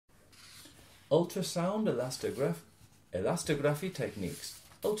Ultrasound elastography techniques.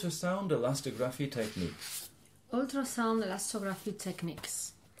 Ultrasound elastography techniques. Ultrasound elastography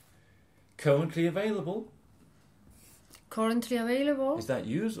techniques. Currently available. Currently available Is that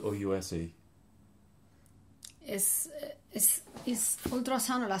use or USE? is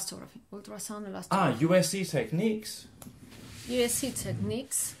ultrasound elastography. Ultrasound elastography. Ah, USE techniques USC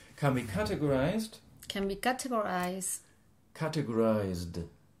techniques can be categorized. can be categorized Categorized.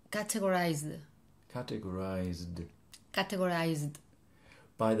 categorized Categorized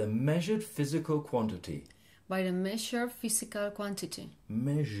by the measured physical quantity. by the measured physical quantity.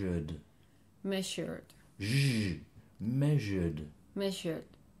 Measured. Measured. Measured. Measured.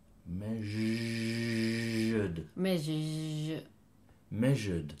 Measured. Measured.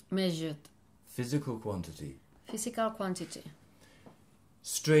 Measured. Measured. Physical quantity. Physical quantity.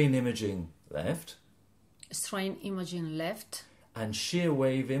 Strain imaging left. Strain imaging left. And shear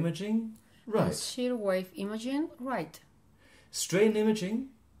wave imaging And right. shear wave imaging right. Strain imaging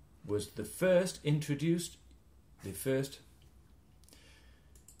was the first introduced, the first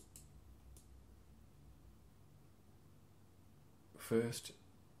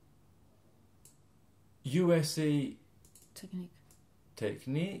USE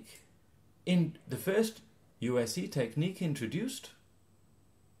technique in the first USE technique introduced.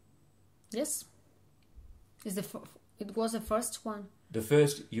 Yes. It was the first one. The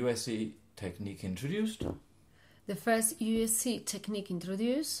first USE technique introduced. The first USC technique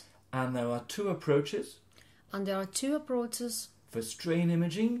introduced. And there are two approaches And there are two approaches for strain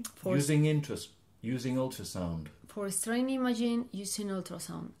imaging using ultrasound. for strain imaging using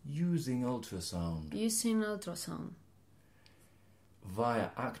ultrasound. Using ultrasound. Using ultrasound. Via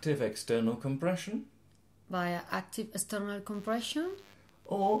active external compression Via active external compression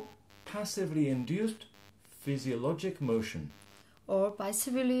or passively induced physiologic motion. or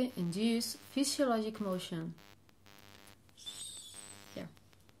passively induced physiologic motion. Here.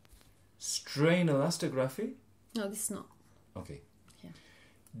 Strain elastography. No, this is not. Okay. Here.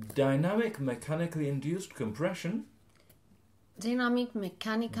 Dynamic mechanically induced compression. Dynamic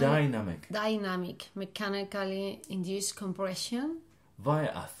mechanically induced compression Via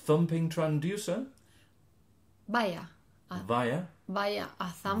a thumping transducer. via a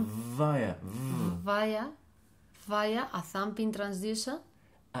thumping transducer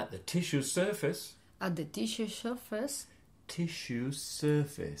At the tissue surface. at the tissue surface. Tissue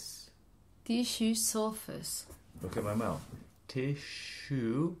surface. Tissue surface. Look at my mouth.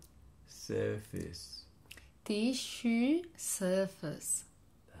 Tissue surface. Tissue surface.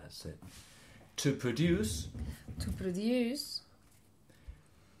 That's it. To produce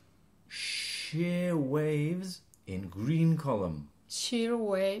shear waves in green column shear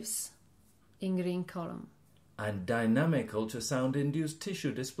waves in green column and dynamic ultrasound induced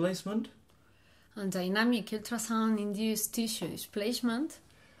tissue displacement and dynamic ultrasound induced tissue displacement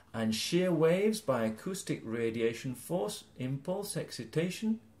and shear waves by acoustic radiation force impulse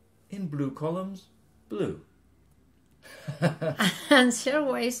excitation in blue columns, blue. and shear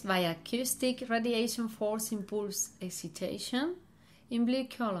waves by acoustic radiation force impulse excitation in blue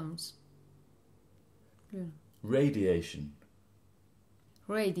columns. Blue. Radiation,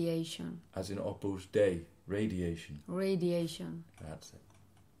 Radiation. as in opus dei, radiation. Radiation. That's it.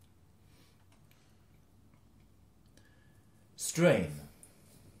 Strain.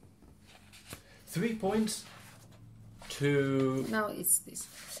 3 points to... Now it's this.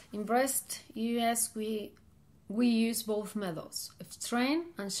 In breast US we use both methods, strain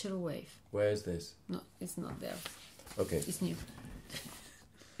and shear wave. Where's this? No, it's not there. Okay. It's new.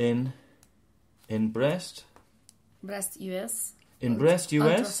 In breast... Breast US. In breast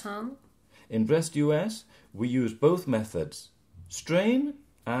US... Ultrasound. In breast US, we use both methods, strain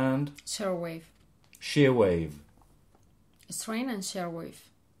and Shear wave. shear wave. Strain and shear wave.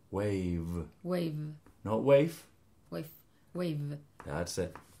 Wave. Wave. Not wave. Wave. Wave. That's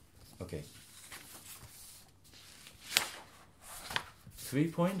it. Okay. 3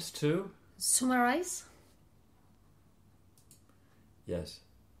 points to... Summarize. Yes.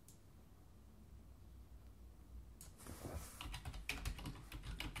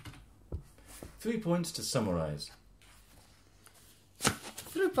 Three points to summarize.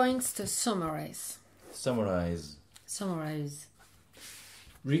 3 points to summarize. Summarize. Summarize.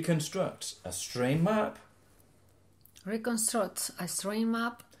 Reconstruct a strain map Reconstruct a strain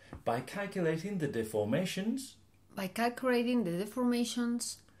map by calculating the deformations by calculating the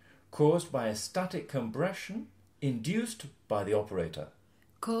deformations caused by a static compression induced by the operator.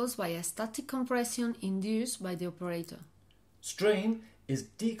 caused by a static compression induced by the operator. Strain is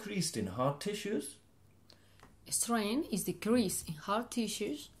decreased in hard tissues Strain is decreased in hard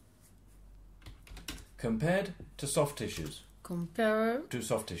tissues Compared to soft tissues. Compare To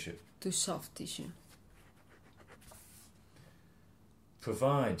soft tissue. to soft tissue.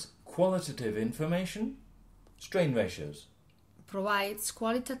 Provides qualitative information. Strain ratios. Provides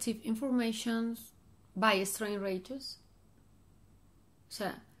qualitative information by strain ratios. O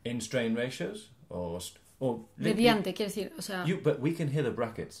sea, In strain ratios or mediante, quiere decir, o sea, but we can hear the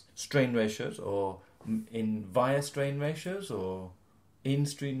brackets. Strain ratios or in via strain ratios or in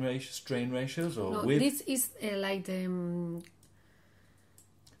strain ratios or no, with this is like the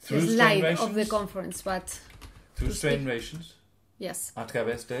through strain slide ratios of the conference, but through strain ratios yes. a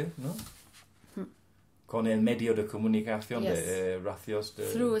través de, ¿no? Con el medio de comunicación Yes. de ratios de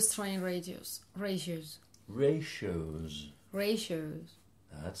Through strain ratios. ratios.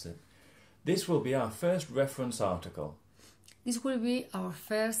 That's it. This will be our first reference article. This will be our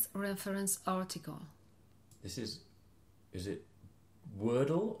first reference article. This is it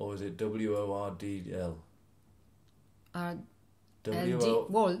Wordle or is it WORDL?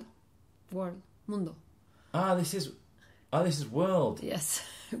 World, mundo. This is World. Yes,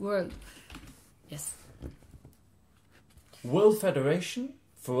 world. Yes. World Federation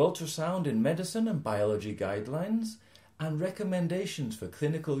for Ultrasound in Medicine and Biology Guidelines and Recommendations for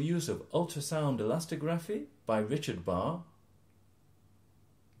Clinical Use of Ultrasound Elastography by Richard Barr.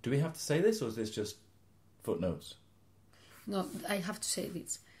 Do we have to say this or is this just footnotes? No, I have to say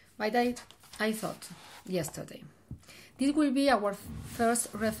this. But I thought yesterday. This will be our first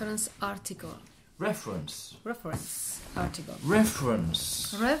reference article. Reference. Article.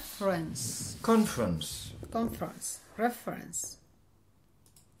 Reference. Conference. Conference. Reference.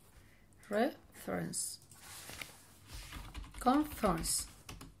 Conference.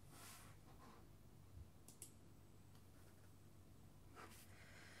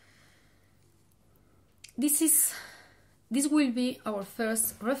 This will be our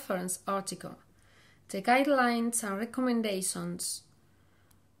first reference article. The guidelines and recommendations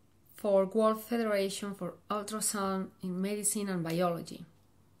for World Federation for Ultrasound in Medicine and Biology.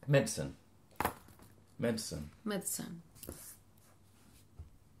 Medicine.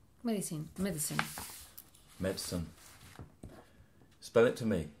 Spell it to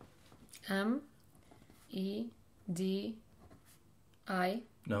me. M-E-D-I.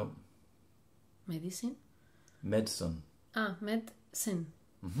 No. Medicine. Medicine. Medicine.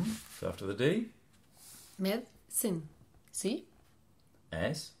 So after the D? Medicine. See?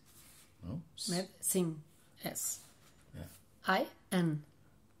 S. No. Medicine. S. Yeah. I-N.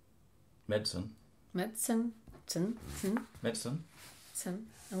 Medicine. Medicine. Medicine.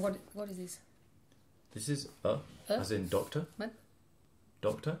 And what is this? This is as in doctor.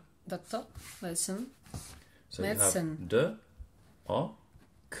 Doctor. Doctor. Medicine. So medicine. You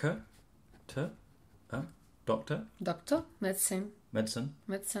have doctor. Doctor. Medicine. Medicine.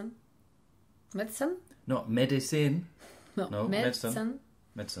 Not medicine. No. Medicine.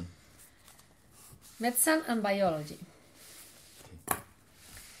 Medicine and biology.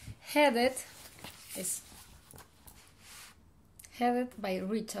 Headed by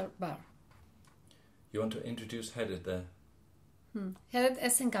Richard Barr. You want to introduce headed there? Headed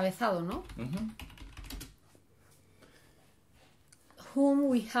es encabezado, ¿no? Whom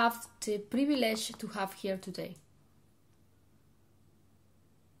we have the privilege to have here today.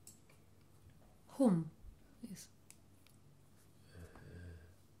 Whom? Yes.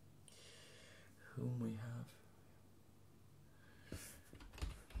 Whom we have?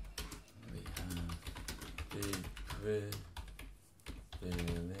 We have the privilege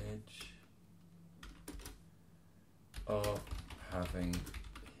of having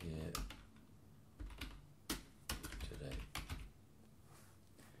here today.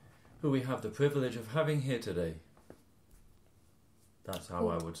 Who we have the privilege of having here today. That's how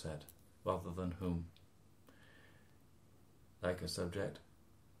I would say it, rather than whom. Like a subject.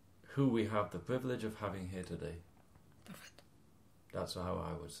 Who we have the privilege of having here today. Perfect. That's how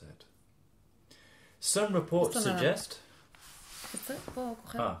I would say it. Some reports suggest... ¿Puedo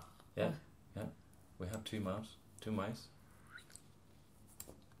coger? Yeah. We have two mice.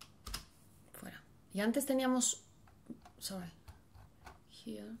 Fuera. Y antes teníamos... Sorry.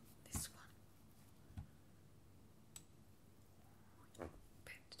 Here, this one.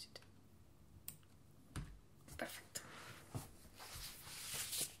 Perfect.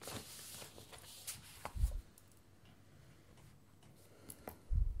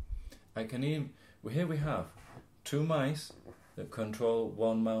 I can even... Here we have two mice that control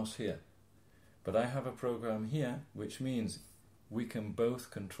one mouse here. But I have a program here which means we can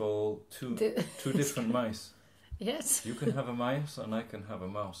both control two different mice. Yes. You can have a mouse and I can have a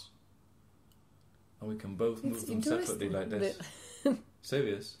mouse. And we can both move them separately like this.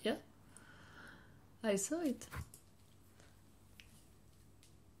 Serious? Yeah. I saw it.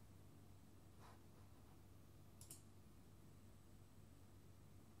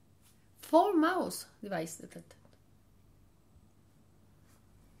 Four mouse device detected.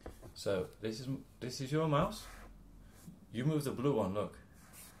 So this is your mouse. You move the blue one. Look.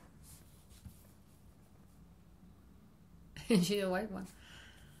 She the white one.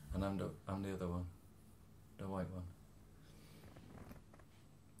 And I'm the other one, the white one.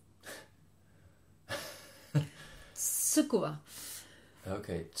 Tsukuba.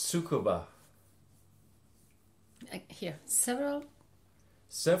 Okay, tsukuba. Here, several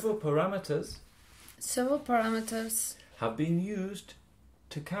parameters have been used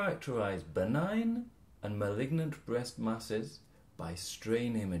to characterize benign and malignant breast masses by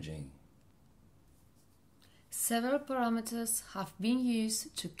strain imaging. Several parameters have been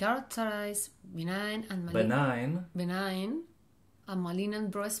used to characterize benign and malignant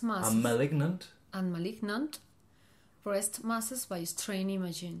breast masses and malignant breast masses by strain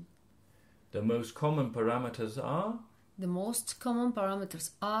imaging. The most common parameters are the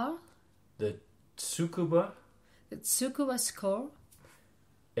tsukuba score,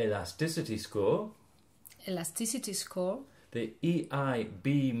 elasticity score, the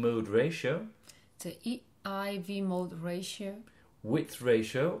EIB mode ratio, the EIV mode ratio, width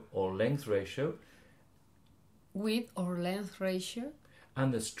ratio or length ratio,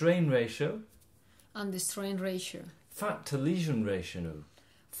 and the strain ratio, fat to lesion ratio,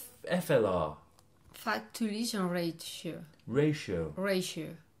 FLR,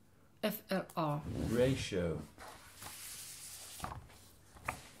 FLR.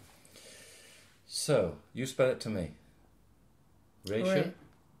 So, you spell it to me. Ratio.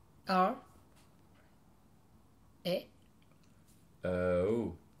 R. E.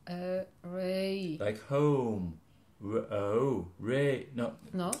 O. Ray. Like home. O. Ray. No.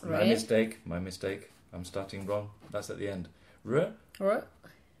 Ray. My mistake. I'm starting wrong. That's at the end. R.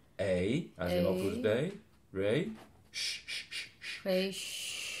 A. As in Opus Day. Ray.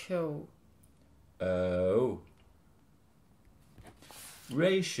 Ratio. O.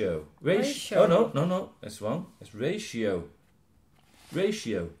 Ratio. Oh, no. That's wrong. It's ratio.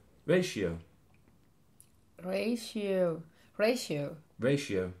 Ratio.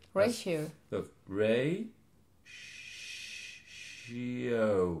 Look. Ratio.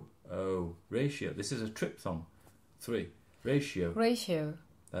 Oh. Ratio. This is a triphthong. 3. Ratio.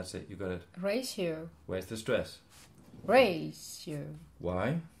 That's it. You got it. Ratio. Where's the stress? Ratio.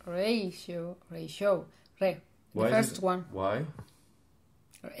 Why? Ratio. The first one. Why?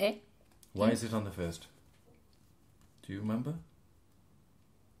 E. Why is it on the first? Do you remember?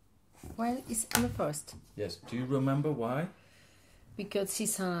 Well, it's on the first. Yes. Do you remember why? Because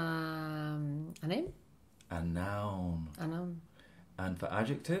it's a name. A noun. And for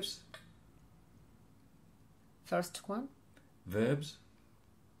adjectives? First one. Verbs?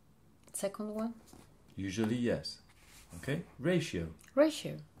 Second one. Usually yes. Okay. Ratio.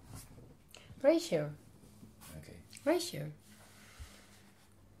 Okay. Ratio.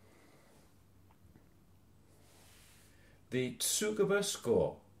 The Tsukuba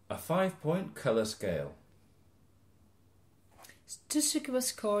score, a 5-point colour scale. Tsukuba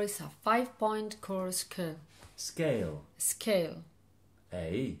score is a 5-point colour scale. Scale.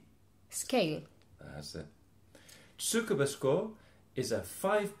 A. Scale. That's it. Tsukuba score is a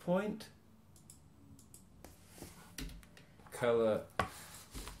 5-point colour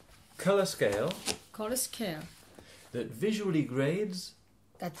scale. Colour scale. That visually grades.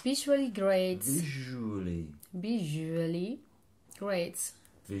 Visually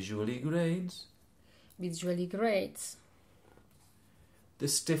grades the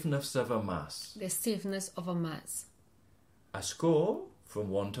stiffness of a mass. A score from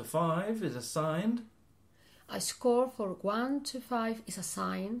 1 to 5 is assigned.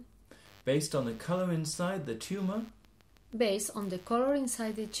 Based on the colour inside the tumour.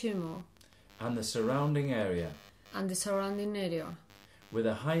 And the surrounding area. With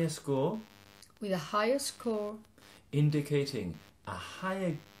a higher score. Indicating a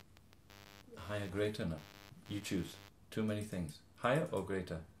higher, greater. No, you choose. Too many things. Higher or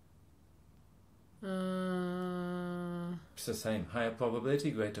greater? It's the same. Higher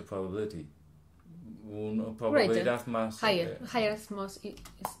probability, greater probability. Probabilidad más. Higher is most easier.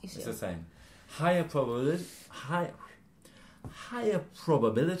 It's the same. Higher probability. Higher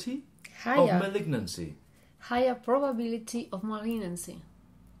probability of malignancy. Higher probability of malignancy.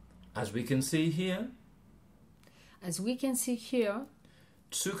 As we can see here.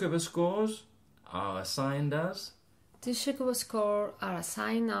 Tsukuba scores are assigned as.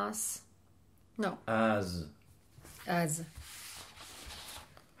 No. As. As.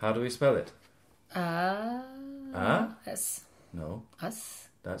 How do we spell it? Ah? S. No, As.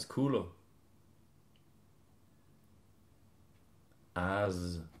 that's cooler.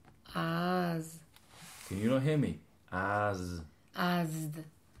 As. As. Can you not hear me? As. Asd.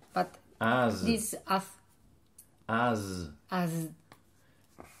 But As. this as. As. As.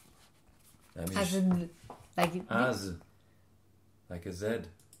 Let me Asd. Like As. Like a Z.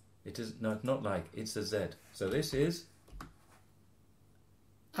 It is not like, it's a Z. So this is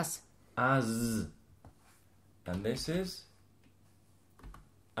as. as. And this is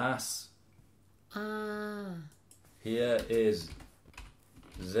as. Ah. Here is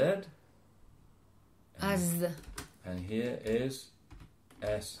Z. As. And here is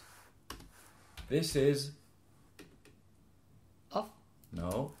S. This is Of.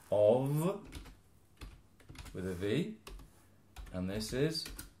 no of with a V. And this is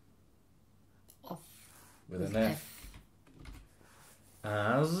Of. with an F.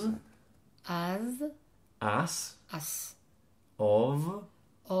 As. As. As. As. Of.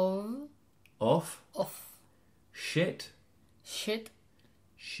 Of. Off. Of. Shit. Shit.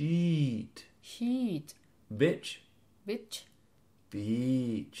 Sheet. Sheet. Bitch. Bitch.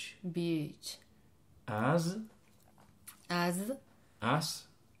 Beach. Beach. As. As. As.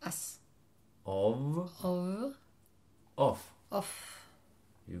 As. Of. Of. Off. Of.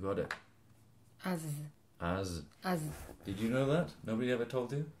 You got it. As. As. As. Did you know that? Nobody ever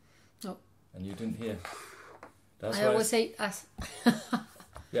told you? No. And you didn't hear? That's I why always say as.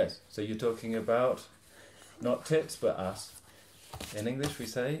 Yes, so you're talking about not tits but ass. In English we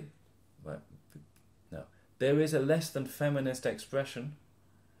say, well, no. There is a less than feminist expression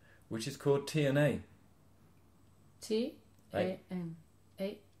which is called T&A. T-A-N.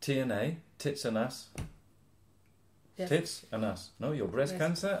 A. T&A, tits and ass. Yes. Tits and ass. No, your breast Yes.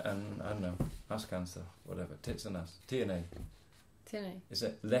 cancer and, I don't know, ass cancer, whatever. Tits and ass. T&A. T-A. It's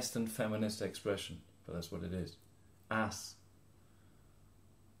a less than feminist expression, but that's what it is. Ass.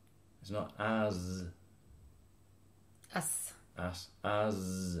 It's not as. As. As.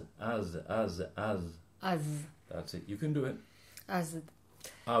 As. As. That's it. You can do it. As.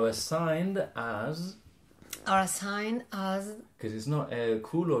 Are assigned as. Are assigned as. Because it's not el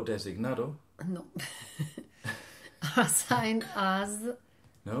culo designado. No. Are assigned as.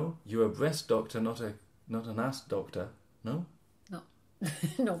 No. You're a breast doctor, not an ass doctor. No? No.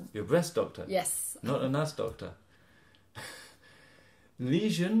 No. You're a breast doctor. Yes. Not an ass doctor.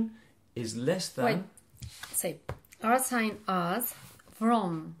 Lesion is less than. Wait. Say. Are assigned as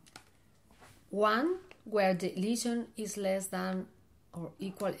from one where the lesion is less than or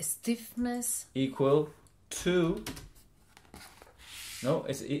equal stiffness. Equal to. No,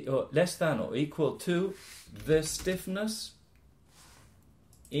 it's or less than or equal to the stiffness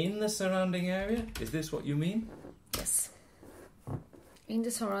in the surrounding area. Is this what you mean? Yes. In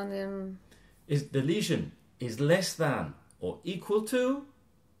the surrounding. Is the lesion is less than or equal to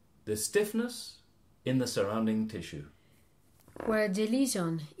the stiffness in the surrounding tissue? Where the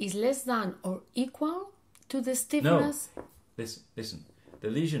lesion is less than or equal to the stiffness. No. Listen. The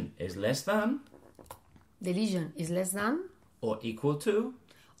lesion is less than The lesion is less than or equal to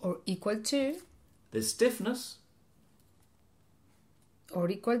or equal to the stiffness or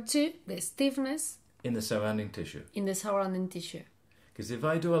equal to the stiffness in the surrounding tissue. in the surrounding tissue. Because if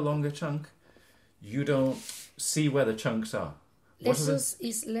I do a longer chunk, you don't see where the chunks are. What are the- Lesus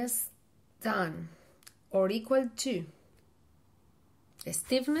is less than or equal to the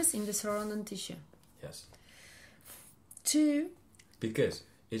stiffness in the surrounding tissue. Yes. To Because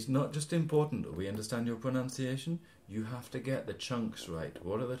it's not just important that we understand your pronunciation, you have to get the chunks right.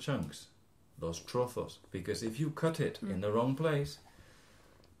 What are the chunks? Los trozos. Because if you cut it in the wrong place,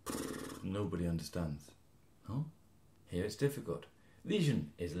 nobody understands. No? Here it's difficult.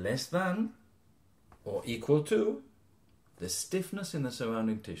 Lesion is less than or equal to the stiffness in the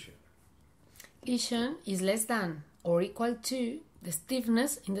surrounding tissue. lesion is less than or equal to the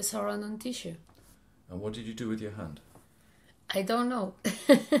stiffness in the surrounding tissue. And what did you do with your hand? I don't know.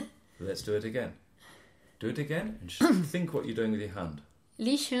 Let's do it again. Do it again and think what you're doing with your hand.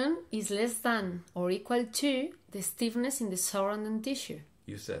 Lesion is less than or equal to the stiffness in the surrounding tissue.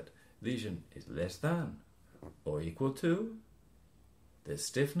 You said lesion is less than or equal to the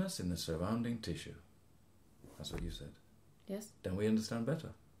stiffness in the surrounding tissue. That's what you said. Yes. Then we understand better.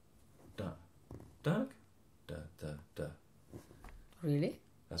 Da. Da. Da. Da. Da. Really?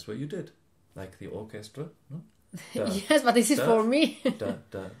 That's what you did. Like the orchestra, no? Da. Yes, but this is Da. for me. Da.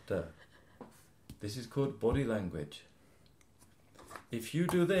 Da. Da. This is called body language. If you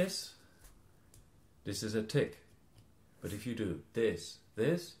do this, this is a tick. But if you do this,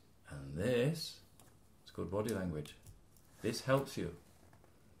 this, and this, it's called body language. This helps you.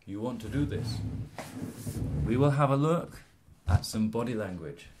 you want to do this, we will have a look at some body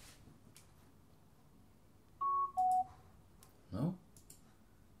language. No?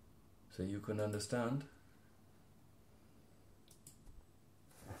 So you can understand.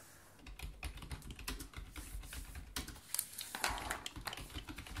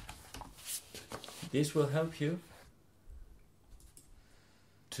 This will help you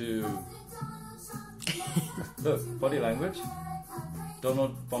to look, body language.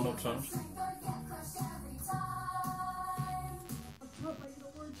 Donald Trump.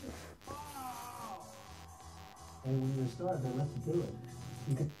 And when you're starved, they let you do it.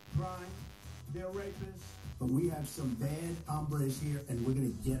 You can crime, they're rapists, but we have some bad hombres here, and we're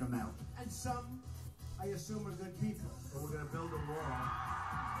going to get them out. And some, I assume, are good people, but we're going to build a wall.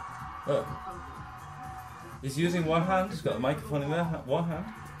 Look, he's using one hand. He's got the microphone in there. One hand.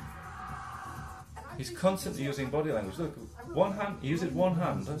 He's constantly using body language. Look, one hand. He uses one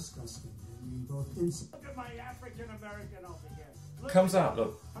hand. Look at my African American over here. Comes out.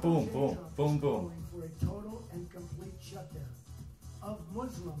 Look, boom, boom, boom, boom. For a total and complete shutdown of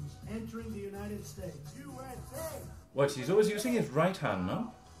Muslims entering the United States. USA. Watch, he's always using his right hand,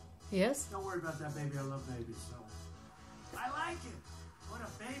 no? Yes. Don't worry about that, baby. I love babies, so. I like it. What a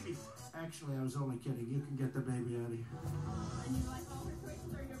baby. Actually, I was only kidding. You can get the baby out of here. And you like all her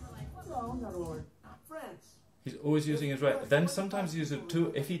choices, or you were like, what? No, not all. Friends. He's always using his right. Then sometimes he uses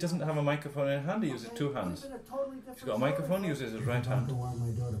two. If he doesn't have a microphone in hand, he uses two hands. If he's got a microphone, he uses his right hand. To warn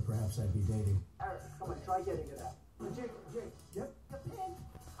my daughter, perhaps I'd be dating. Eric, come on, try getting it out. Jake, yep. The pin.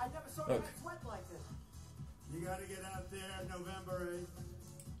 I never saw Look. a guy sweat like this. You gotta get out there November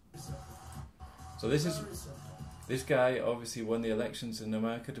 8th. So this guy obviously won the elections in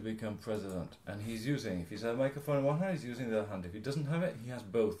America to become president, and he's using. If he's got a microphone in one hand, he's using the other hand. If he doesn't have it, he has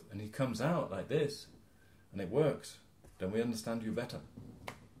both, and he comes out like this, and it works. Then we understand you better.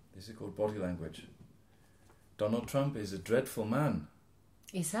 This is called body language. Donald Trump is a dreadful man.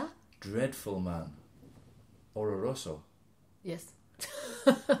 Is that? Dreadful man. Horroroso. Yes.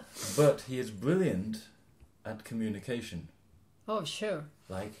 But he is brilliant at communication. Oh, sure.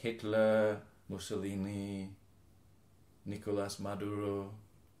 Like Hitler, Mussolini, Nicolas Maduro.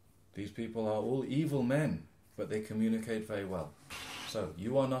 These people are all evil men, but they communicate very well. So,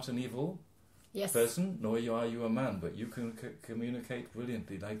 you are not an evil Yes. person, nor are you a man, but you can communicate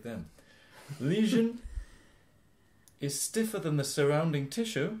brilliantly like them. Lesion is stiffer than the surrounding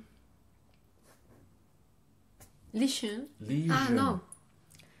tissue. Lesion. Lesion. Ah, no.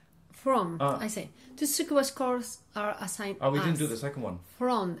 From, I say. Two succubus scores are assigned Oh, we as didn't do the second one.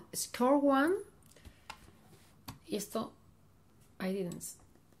 from score 1. Esto, I didn't.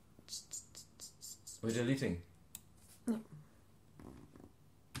 We're deleting. No.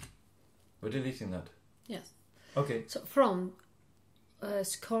 We're deleting that. Yes. Okay. So from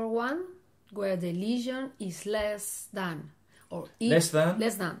score 1, where the lesion is less than or Less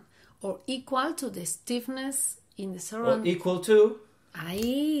than? or equal to the stiffness in the Or surrounding. equal to.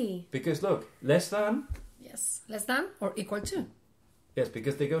 Aye. Because look, less than. Yes. Less than or equal to. Yes,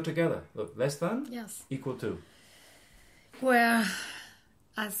 because they go together. Look, less than. Yes. Equal to. Where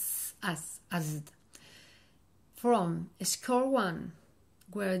as from score 1,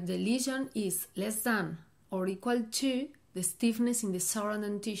 where the lesion is less than or equal to the stiffness in the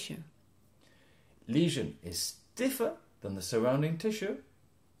surrounding tissue. Lesion is stiffer than the surrounding tissue.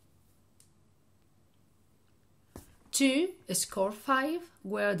 To score 5,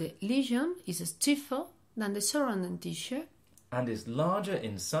 where the lesion is stiffer than the surrounding tissue And is larger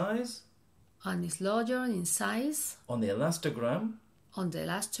in size and is larger in size on the elastogram on the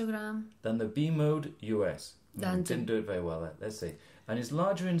elastogram than the B-mode US. Didn't do it very well, let's see. And is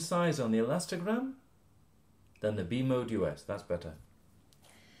larger in size on the elastogram than the B-mode US. That's better.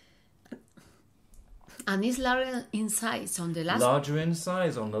 and is larger in size on the last. Larger in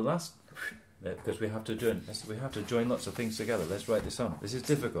size on the last... Because we have to join lots of things together. Let's write this on. This is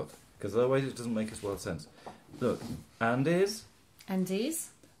difficult, because otherwise it doesn't make us well sense. Look, and is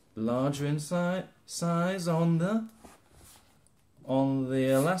larger in size on the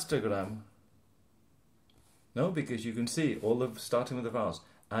elastogram. No, because you can see all of starting with the vowels.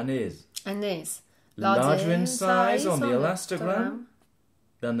 And is larger in size on the elastogram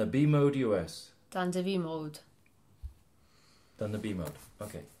than the B mode US. Than the B mode. Than the B mode.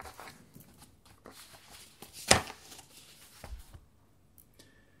 Okay.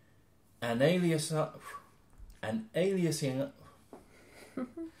 An aliasing artifact. An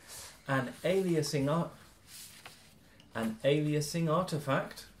aliasing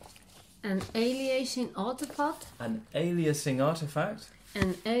artifact. An aliasing artifact.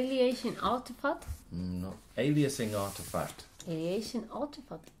 An aliasing artifact. No, aliasing artifact. Aliasing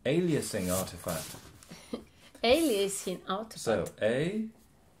artifact. Aliasing artifact. Aliasing artifact. So,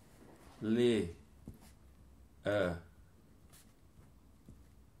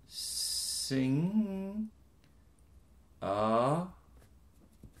 sing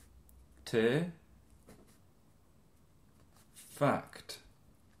artifact.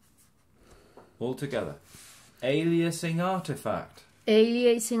 All together. Aliasing artifact.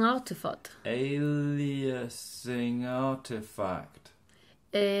 Aliasing artifact. Aliasing artifact.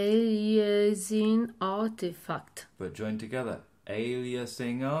 Aliasing artifact. But join together.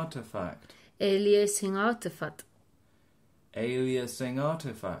 Aliasing artifact. Aliasing artifact. Aliasing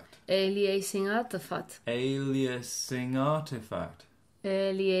artifact. Aliasing artifact. Aliasing artifact.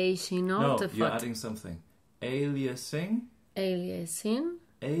 Aliasing No, artifact. you're adding something. Aliasing. Aliasing.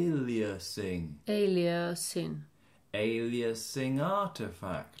 Aliasing. Aliasing. Aliasing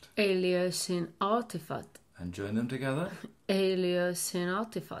artifact. Aliasing artifact. And join them together. Aliasing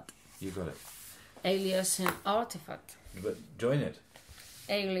artifact. You got it. Aliasing artifact. But join it.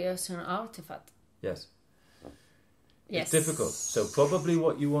 Aliasing artifact. Yes. Yes. It's difficult. So probably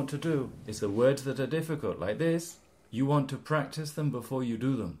what you want to do is the words that are difficult, like this, you want to practice them before you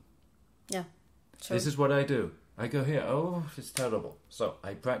do them. Yeah. Sure. This is what I do. I go here, oh, it's terrible. So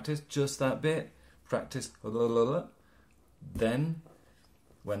I practice just that bit, practice, then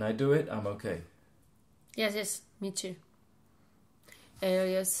when I do it, I'm okay. Yes, me too.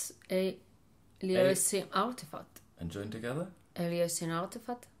 Aliasing artifact. And join together. Aliasing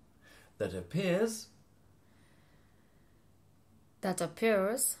artifact. That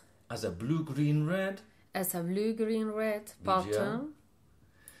appears as a blue-green-red. As a blue-green-red pattern.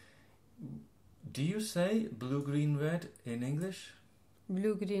 Do you say blue-green-red in English?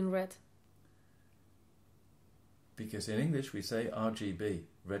 Blue-green-red. Because in English we say RGB,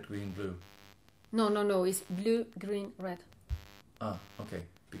 red, green, blue. No, it's blue-green-red. Ah, okay,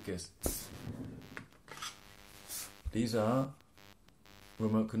 because these are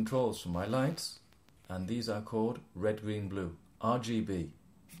remote controls for my lights, and these are called red, green, blue, RGB.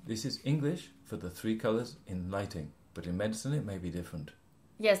 This is English for the three colours in lighting, but in medicine it may be different.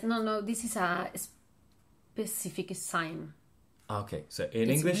 Yes, no, this is a specific sign. Okay, so in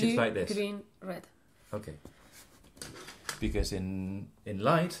English blue, it's like this. Green, red. Okay. Because in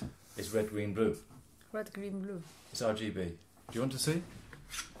light it's red, green, blue. Red, green, blue. It's RGB. Do you want to see?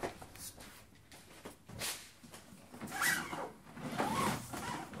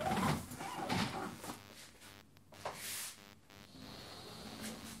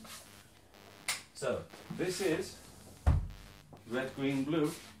 So, this is red, green,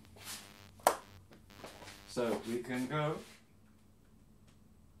 blue. So, we can go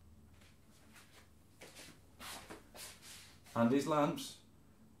and these lamps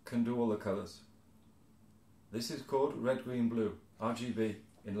can do all the colours. This is called red, green, blue, RGB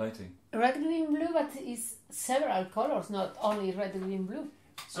in lighting. Red, green, blue, but it's several colors, not only red, green, blue.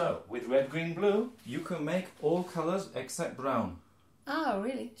 So, with red, green, blue, you can make all colours except brown. Ah,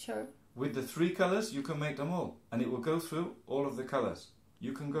 really? Sure. With the three colours, you can make them all, and it will go through all of the colours.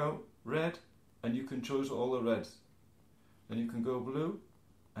 You can go red, and you can choose all the reds. Then you can go blue,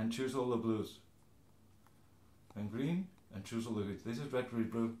 and choose all the blues. And green, and choose all the greens. This is red, green,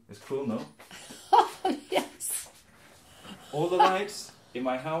 blue. It's cool, no? Yes. All the lights in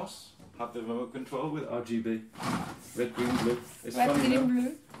my house have the remote control with RGB. Red, green, blue. It's Red, funny, green, no?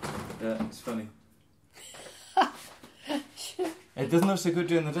 blue. Yeah, it's funny. It doesn't look so good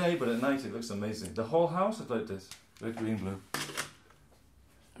during the day, but at night it looks amazing. The whole house is like this. Red, green, blue.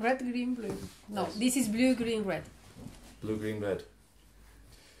 Red, green, blue. No, Yes. this is blue, green, red. Blue, green, red.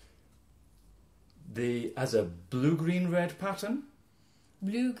 As a blue, green, red pattern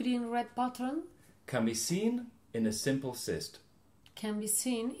Blue, green, red pattern can be seen in a simple cyst. can be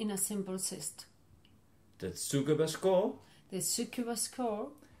seen in a simple cyst. The Tsukuba score The Tsukuba score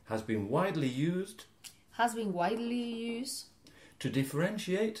has been widely used has been widely used to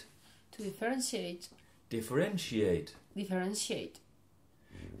differentiate to differentiate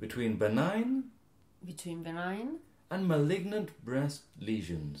between benign between benign and malignant breast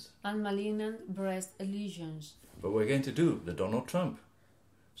lesions. and malignant breast lesions. But we're going to do the Donald Trump.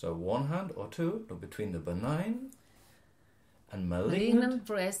 So one hand or two, look between the benign and malignant.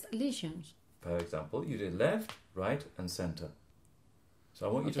 breast lesions. For example, you did left, right and centre. So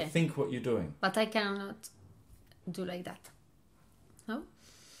I want you to Okay. think what you're doing. But I cannot do like that. No?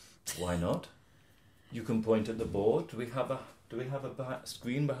 Why not? You can point at the board. Do we have a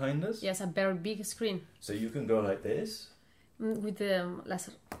screen behind us? Yes, a very big screen So you can go like this. with the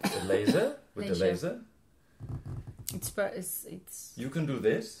laser. The laser, with the Laser. laser. It's You can do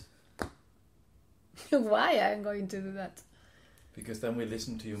this. why I'm going to do that? Because then we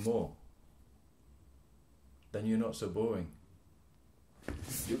listen to you more. Then you're not so boring.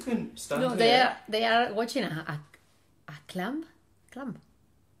 You can stand No, here. they are watching a clam.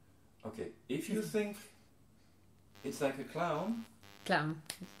 Okay, if you think it's like a clown, Clam.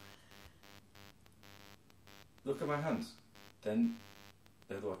 look at my hands. Then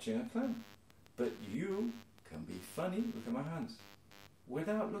they're watching a clown. But you can be funny, look at my hands,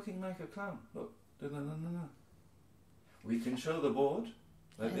 without looking like a clown. Look. No. We can show the board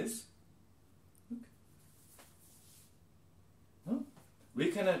like Yes. this. Look. No? We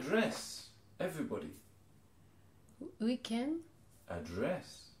can address everybody. We can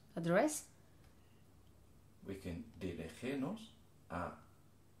Address. address. We can dirigirnos a.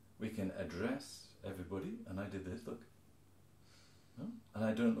 We can address everybody. And I did this, look. No? And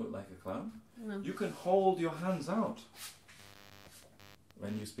I don't look like a clown. No. You can hold your hands out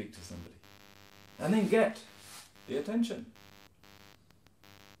when you speak to somebody. And then get the attention.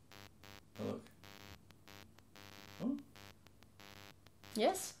 Oh, look. Oh,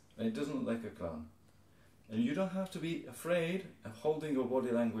 Yes. and it doesn't look like a clown. And you don't have to be afraid of holding your body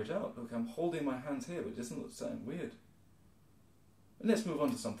language out. Look, I'm holding my hands here, but it doesn't sound weird. And let's move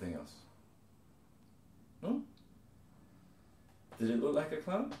on to something else. No? Did it look like a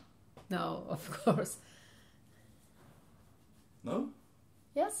clown? No, of course. No?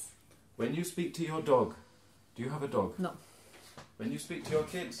 Yes. When you speak to your dog, do you have a dog? No. When you speak to your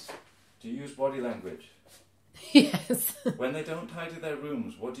kids, do you use body language? Yes. When they don't tidy their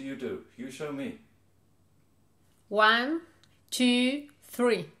rooms, what do? You show me. 1, 2,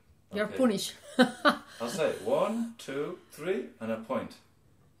 3. You're Okay. punished. I'll say 1, 2, 3, and a point.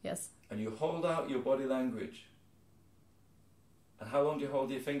 Yes. And you hold out your body language. And how long do you hold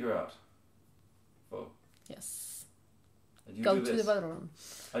your finger out for? Yes. And you Go do to this. the bathroom.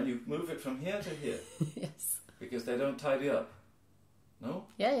 And you move it from here to here Yes. because they don't tidy up. No?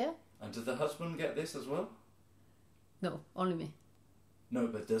 Yeah. And does the husband get this as well? No, only me. No,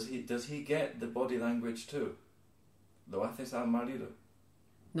 but does he get the body language too? Lo haces al marido?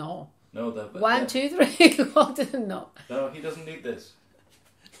 No. No, 1, 2, 3. No. No, he doesn't need this.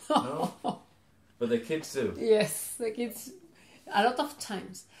 No? But the kids do. Yes, the kids. A lot of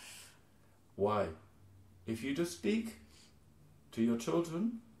times. Why? If you just speak to your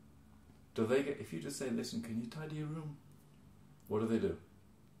children, do they get? If you just say, "Listen, can you tidy your room?" What do?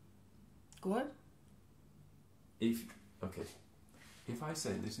 What? If I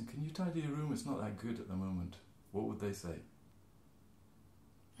say, "Listen, can you tidy your room? It's not that good at the moment." What would they say?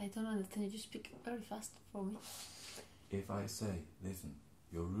 I don't understand. You speak very fast for me. If I say, "Listen,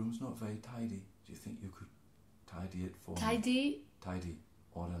 your room's not very tidy. Do you think you could tidy it for me?" Tidy.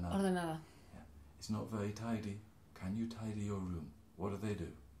 Ordenar. Ordenada. It's not very tidy. Can you tidy your room? What do?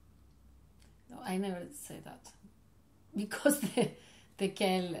 No, I never say that. Because they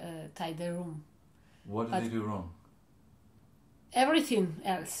can tidy the room. What do But- they do wrong? Everything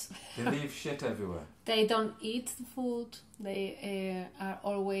else. They leave shit everywhere. They don't eat the food. They are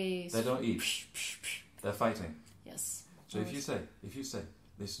always... They don't eat. They're fighting. Yes. So if you say,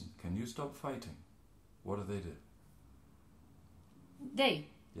 "Listen, can you stop fighting?" What do? They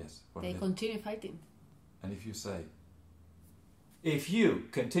Yes. What do they continue fighting. And if you say, "If you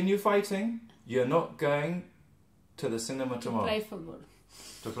continue fighting, you're not going to the cinema tomorrow Play football.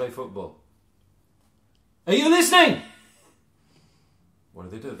 to play football." Are you listening? What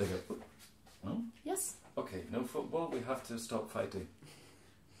do? They go, "No? Yes. Okay, no football, we have to stop fighting."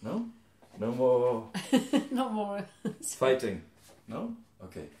 No? No more No more. fighting. No?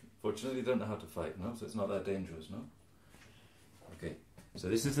 Okay. Fortunately, you don't know how to fight, no? So it's not that dangerous, no? Okay. So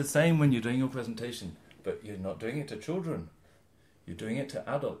this is the same when you're doing your presentation, but you're not doing it to children. You're doing it to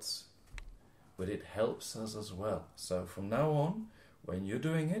adults. But it helps us as well. So from now on, when you're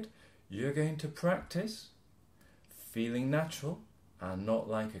doing it, you're going to practice feeling natural and not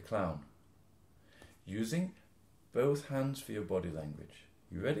like a clown. Using both hands for your body language.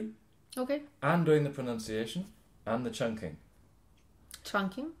 You ready? Okay. And doing the pronunciation and the chunking.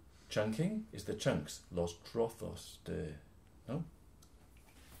 Trunking. Chunking is the chunks. Los trozos de... No?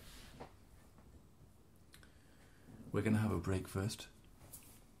 We're going to have a break first.